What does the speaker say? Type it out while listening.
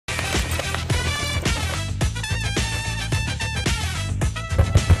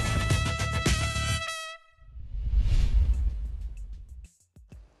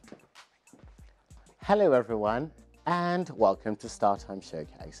Hello everyone and welcome to Startimes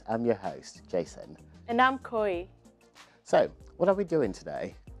Showcase. I'm your host, Jason. And I'm Koi. So, what are we doing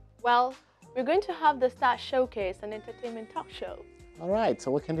today? Well, we're going to have the Start Showcase, an entertainment talk show. Alright, so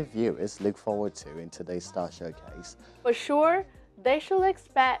what can the viewers look forward to in today's Star Showcase? For sure, they should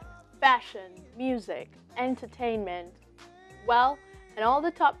expect fashion, music, entertainment, well, and all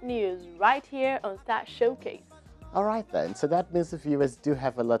the top news right here on Start Showcase. Alright then, so that means the viewers do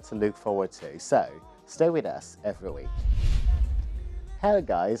have a lot to look forward to, so stay with us every week. Hello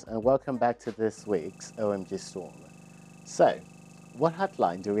guys and welcome back to this week's OMG Storm. So, what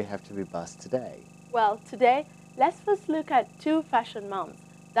headline do we have to be buzzed today? Well, today, let's first look at two fashion moms.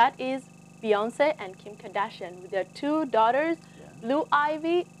 That is Beyonce and Kim Kardashian with their two daughters, Blue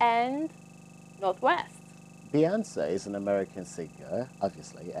Ivy and Northwest. Beyonce is an American singer,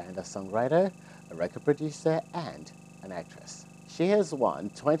 obviously, and a songwriter, a record producer, and an actress. She has won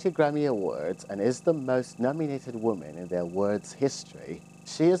 20 Grammy Awards and is the most nominated woman in the awards history.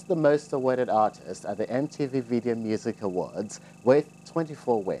 She is the most awarded artist at the MTV Video Music Awards with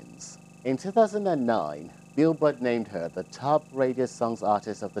 24 wins. In 2009, Billboard named her the top radio songs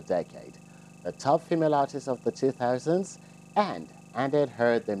artist of the decade, the top female artist of the 2000s, and handed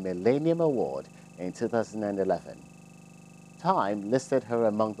her the Millennium Award in 2011. Time listed her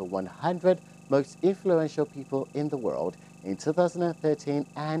among the 100 most influential people in the world in 2013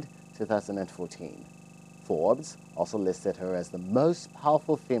 and 2014. Forbes also listed her as the most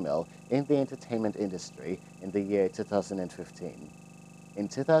powerful female in the entertainment industry in the year 2015. In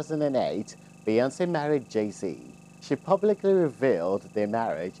 2008, Beyonce married Jay-Z. She publicly revealed their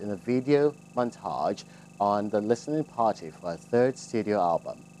marriage in a video montage on the listening party for her third studio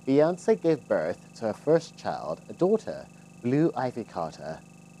album. Beyonce gave birth to her first child, a daughter, Blue Ivy Carter.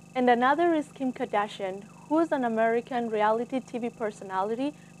 And another is Kim Kardashian, who is an American reality TV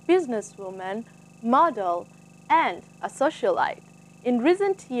personality, businesswoman, model, and a socialite. In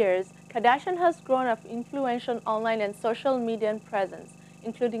recent years, Kardashian has grown an influential online and social media presence,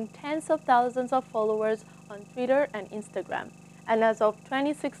 including tens of thousands of followers on Twitter and Instagram. And as of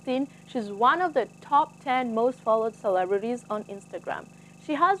 2016, she's one of the top 10 most followed celebrities on Instagram.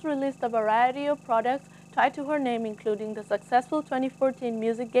 She has released a variety of products tied to her name, including the successful 2014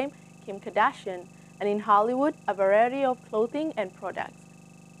 music game Kim Kardashian, and in Hollywood, a variety of clothing and products.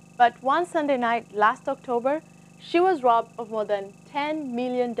 But one Sunday night last October, she was robbed of more than $10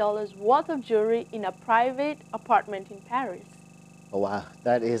 million worth of jewelry in a private apartment in Paris. Oh wow,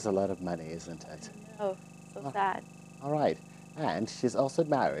 that is a lot of money, isn't it? Oh, so sad. All right. And she's also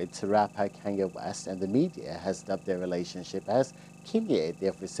married to rapper Kanye West, and the media has dubbed their relationship as Kimye. They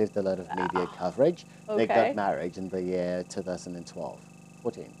have received a lot of media coverage. Okay. They got married in the year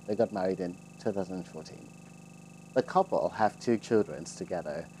 14. They got married in 2014. The couple have two children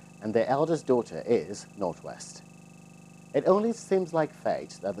together, and their eldest daughter is Northwest. It only seems like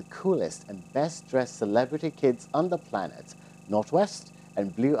fate that the coolest and best-dressed celebrity kids on the planet, Northwest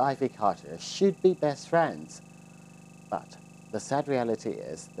and Blue Ivy Carter, should be best friends. But the sad reality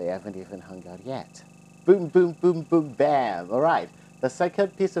is they haven't even hung out yet. Boom, boom, boom, boom, bam. All right, the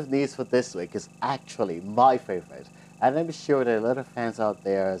second piece of news for this week is actually my favorite, and I'm sure there are a lot of fans out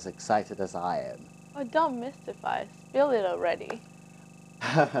there as excited as I am. Oh, don't mystify. Spill it already.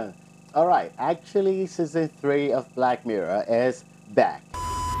 All right, actually, season 3 of Black Mirror is back.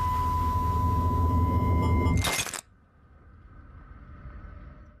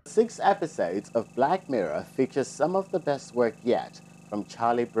 Six episodes of Black Mirror features some of the best work yet from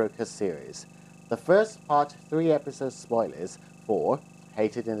Charlie Brooker's series. The first part 3 episode spoilers for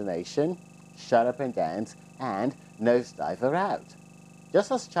Hated in the Nation, Shut Up and Dance, and Nosedive Are Out.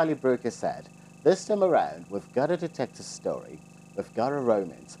 Just as Charlie Brooker said, this time around we've got a detective story, we've got a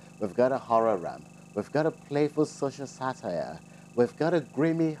romance, we've got a horror ramp, we've got a playful social satire, we've got a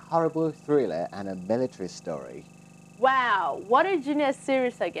grimy, horrible thriller, and a military story. Wow, what a genius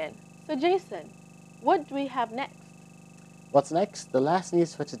series again. So Jason, what do we have next? What's next? The last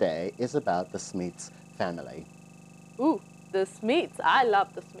news for today is about the Smiths family. Ooh, the Smiths. I love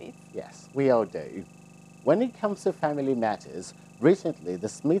the Smiths. Yes, we all do. When it comes to family matters, recently the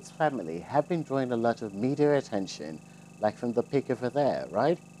Smiths family have been drawing a lot of media attention, like from the pic over there,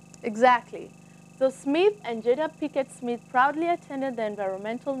 right? Exactly. So Smith and Jada Pinkett Smith proudly attended the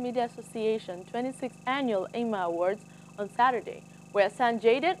Environmental Media Association 26th Annual Emma Awards on Saturday, where son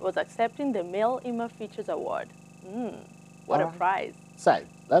Jaden was accepting the Male Emma Features Award. What a prize. So,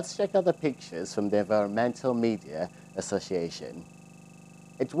 let's check out the pictures from the Environmental Media Association.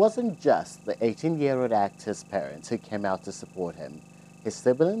 It wasn't just the 18-year-old actor's parents who came out to support him. His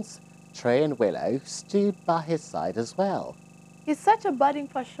siblings, Trey and Willow, stood by his side as well. He's such a budding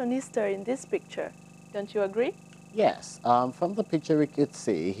fashionista in this picture. Don't you agree? Yes, from the picture we could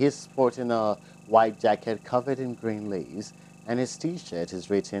see he's sporting a white jacket covered in green leaves, and his t-shirt is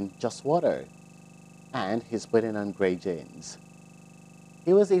written "Just Water," and he's putting on grey jeans.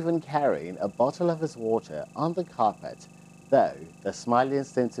 He was even carrying a bottle of his water on the carpet, though the smiling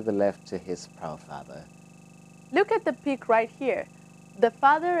seemed to be left to his proud father. Look at the pic right here. The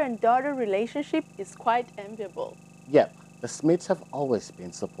father and daughter relationship is quite enviable. Yep, the Smiths have always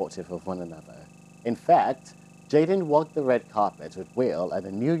been supportive of one another. In fact, Jaden walked the red carpet with Will at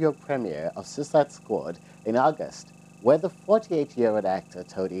the New York premiere of Suicide Squad in August, where the 48-year-old actor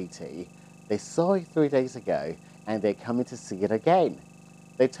told E.T. they saw it 3 days ago and they're coming to see it again.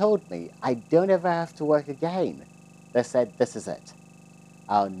 They told me I don't ever have to work again. They said this is it.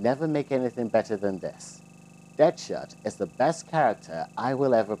 I'll never make anything better than this. Deadshot is the best character I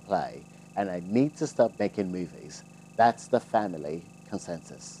will ever play, and I need to stop making movies. That's the family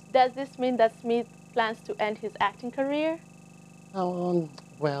consensus. Does this mean that Smith plans to end his acting career?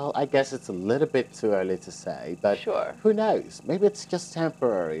 Well, I guess it's a little bit too early to say, but Sure. who knows? Maybe it's just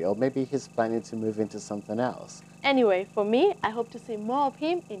temporary, or maybe he's planning to move into something else. Anyway, for me, I hope to see more of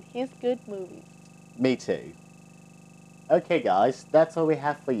him in his good movies. Me too. Okay, guys, that's all we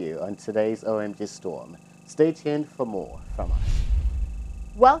have for you on today's OMG Storm. Stay tuned for more from us.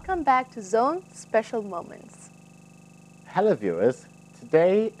 Welcome back to Zone Special Moments. Hello, viewers.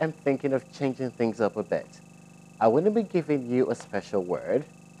 Today, I'm thinking of changing things up a bit. I wouldn't be giving you a special word,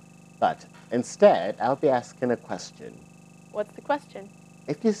 but instead, I'll be asking a question. What's the question?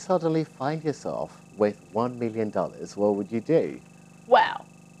 If you suddenly find yourself with $1 million, what would you do? Wow.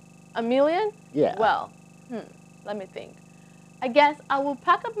 $1 million? Yeah. Well, let me think. I guess I will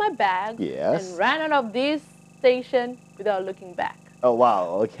pack up my bag Yes. and run out of this station without looking back. Oh, wow,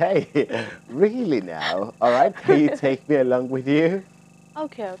 okay. Really now? All right, can you take me along with you?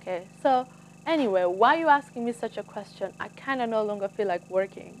 Okay. So, anyway, why are you asking me such a question? I kind of no longer feel like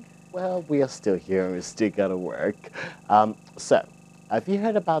working. Well, we are still here and we still gotta work. So, have you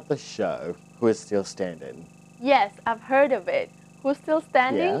heard about the show Who is Still Standing? Yes, I've heard of it. Who's still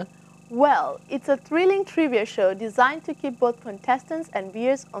standing? Yeah? Well, it's a thrilling trivia show designed to keep both contestants and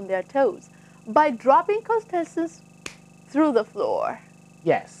viewers on their toes by dropping contestants through the floor.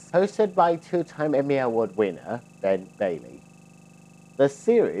 Yes, hosted by two-time Emmy Award winner Ben Bailey. The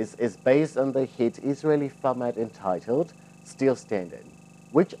series is based on the hit Israeli format entitled Still Standing,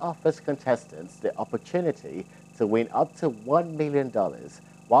 which offers contestants the opportunity to win up to $1 million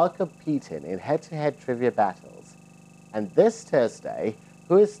while competing in head-to-head trivia battles. And this Thursday,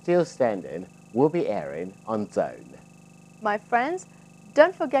 Who is Still Standing will be airing on Zone. My friends,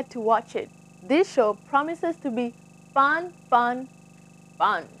 don't forget to watch it. This show promises to be fun.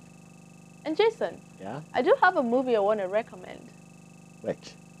 And Jason, Yeah? I do have a movie I want to recommend.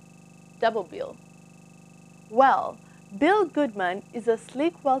 Which? Double Bill. Well, Bill Goodman is a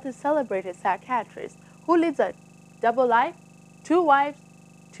sleek, wealthy, celebrated psychiatrist who lives a double life, 2 wives,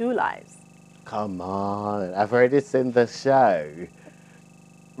 2 lives. Come on, I've already seen the show.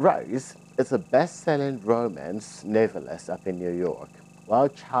 Rose is a best-selling romance novelist up in New York, while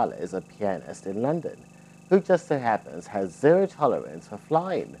Charlie is a pianist in London, who just so happens has zero tolerance for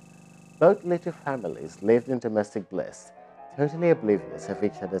flying. Both little families lived in domestic bliss, totally oblivious of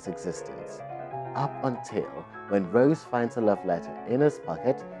each other's existence, up until when Rose finds a love letter in his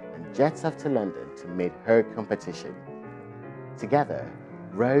pocket and jets off to London to meet her competition. Together,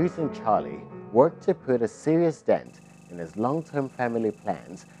 Rose and Charlie work to put a serious dent in his long-term family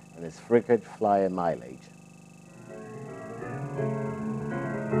plans and his frequent flyer mileage.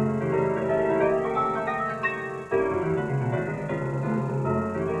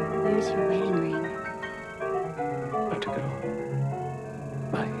 Where's your wedding ring? I took it off.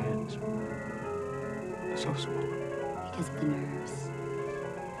 My hands are so swollen. Because of the nerves.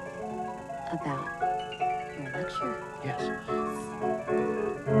 About your lecture? Yes.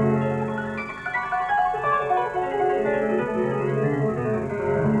 Yes.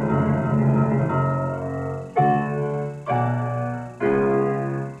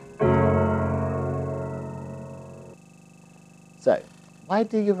 So, why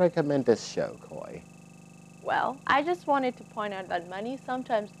do you recommend this show, Coy? Well, I just wanted to point out that money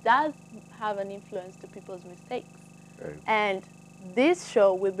sometimes does have an influence to people's mistakes. True. And this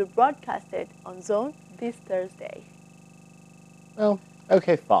show will be broadcasted on Zone this Thursday. Well,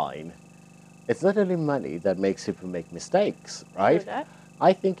 okay, fine. It's not only money that makes people make mistakes, right? True that.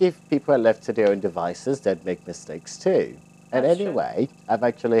 I think if people are left to their own devices, they'd make mistakes too. And That's true. anyway, I've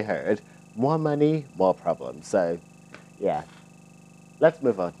actually heard more money, more problems. So, yeah, let's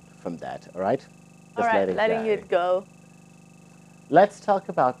move on from that, all right? All right, letting it go. Let's talk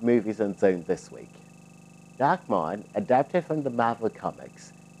about movies on Zone this week. Darkman, adapted from the Marvel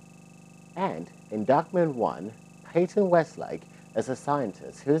Comics. And in Darkman 1, Peyton Westlake is a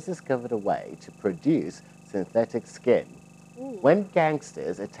scientist who has discovered a way to produce synthetic skin. When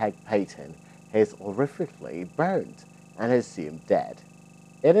gangsters attack Peyton, he is horrifically burned and assumed dead.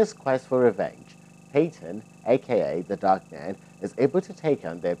 In his quest for revenge, Peyton, aka the Darkman, is able to take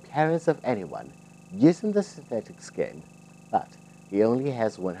on the appearance of anyone using the synthetic skin, but he only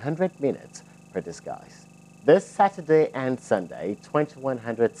has 100 minutes per disguise. This Saturday and Sunday,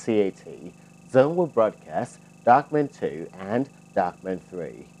 2100 CAT, Zone will broadcast Darkman 2 and Darkman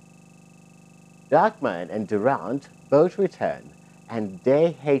 3. Darkman and Durant both return, and they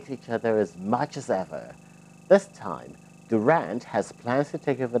hate each other as much as ever. This time, Durant has plans to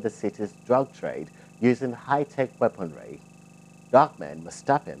take over the city's drug trade using high-tech weaponry. Darkman must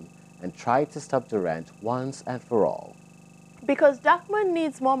stop him and try to stop Durant once and for all. Because Darkman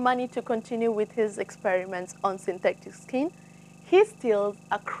needs more money to continue with his experiments on synthetic skin, he steals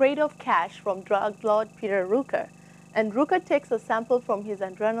a crate of cash from drug lord Peter Rooker, and Rooker takes a sample from his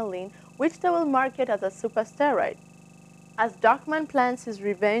adrenaline, which they will market as a super steroid. As Darkman plans his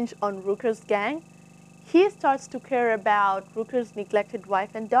revenge on Rooker's gang, he starts to care about Rooker's neglected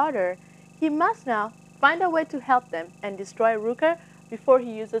wife and daughter. He must now find a way to help them and destroy Rooker before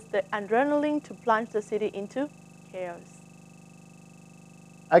he uses the adrenaline to plunge the city into chaos.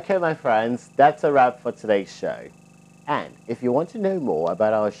 Okay, my friends, that's a wrap for today's show. And if you want to know more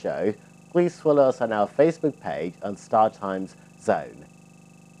about our show, please follow us on our Facebook page on Startimes Zone.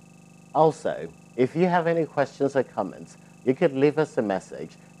 Also, if you have any questions or comments, you could leave us a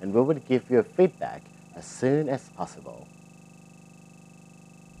message and we would give you feedback as soon as possible.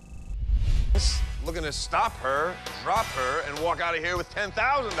 Looking to stop her, drop her, and walk out of here with $10,000.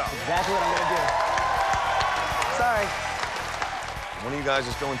 Exactly what I'm gonna do. Sorry. One of you guys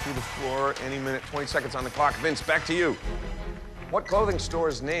is going through the floor any minute, 20 seconds on the clock. Vince, back to you. What clothing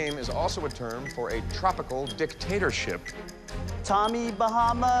store's name is also a term for a tropical dictatorship? Tommy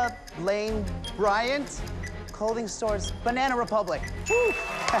Bahama, Lane Bryant, clothing stores, Banana Republic. Woo!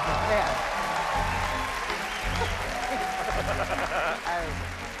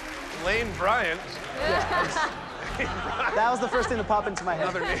 Lane Bryant. That was the first thing to pop into my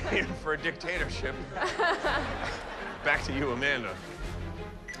head. Another name for a dictatorship. Back to you, Amanda.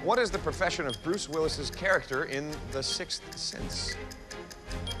 What is the profession of Bruce Willis's character in The Sixth Sense?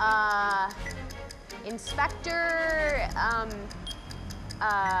 Inspector,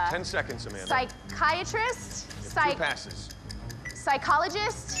 10 seconds, Amanda. psychiatrist, You have 2 passes.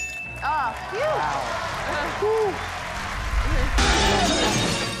 psychologist. Oh, phew.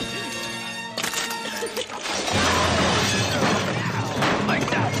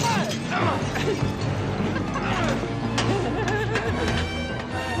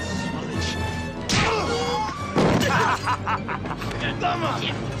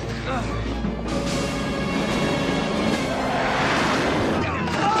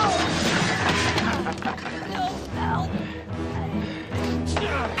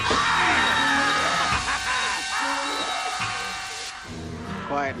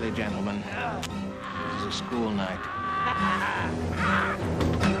 Quietly, gentlemen. This is a school night.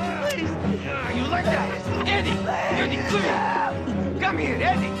 You like that? Eddie! Eddie, come here! Come here,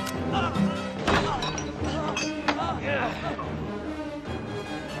 Eddie!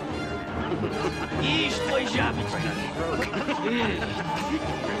 Iść, твой жабочка!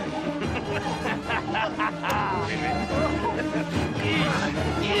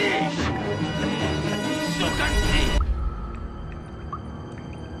 Iść! Сука ты!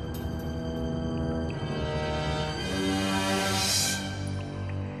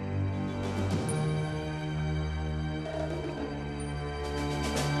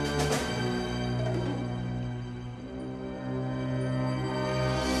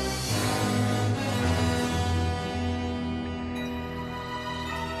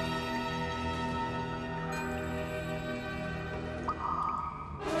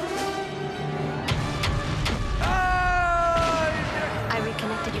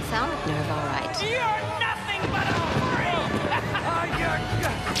 You found that nerve all right. You're nothing but a freak!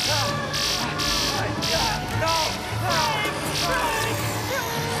 No!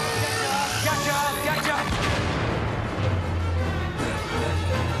 Gotcha!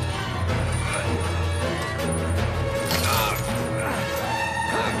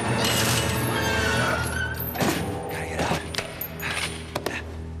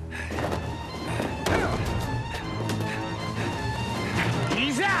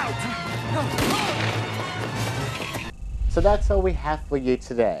 So that's all we have for you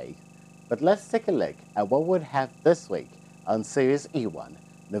today. But let's take a look at what we'll have this week on Series E1,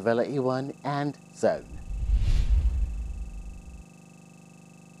 Novella E1 and Zone.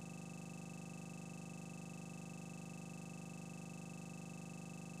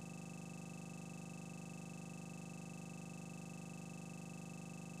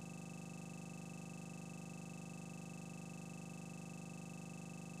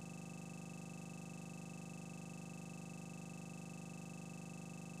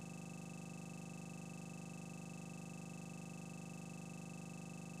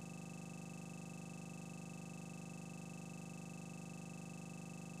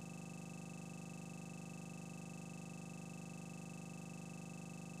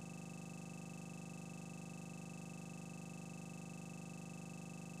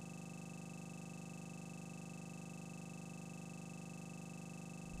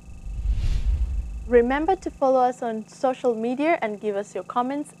 Remember to follow us on social media and give us your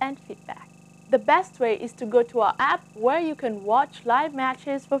comments and feedback. The best way is to go to our app where you can watch live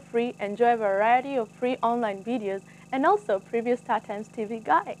matches for free, enjoy a variety of free online videos, and also previous StarTimes TV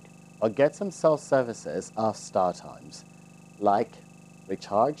guide. Or get some self-services of StarTimes, like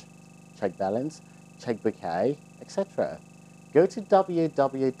recharge, check balance, check bouquet, etc. Go to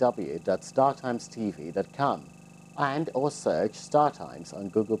www.startimestv.com and or search StarTimes on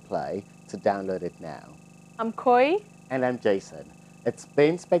Google Play to download it now. I'm Koi. And I'm Jason. It's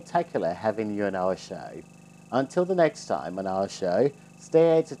been spectacular having you on our show. Until the next time on our show,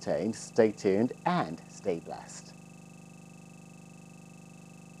 stay entertained, stay tuned, and stay blessed.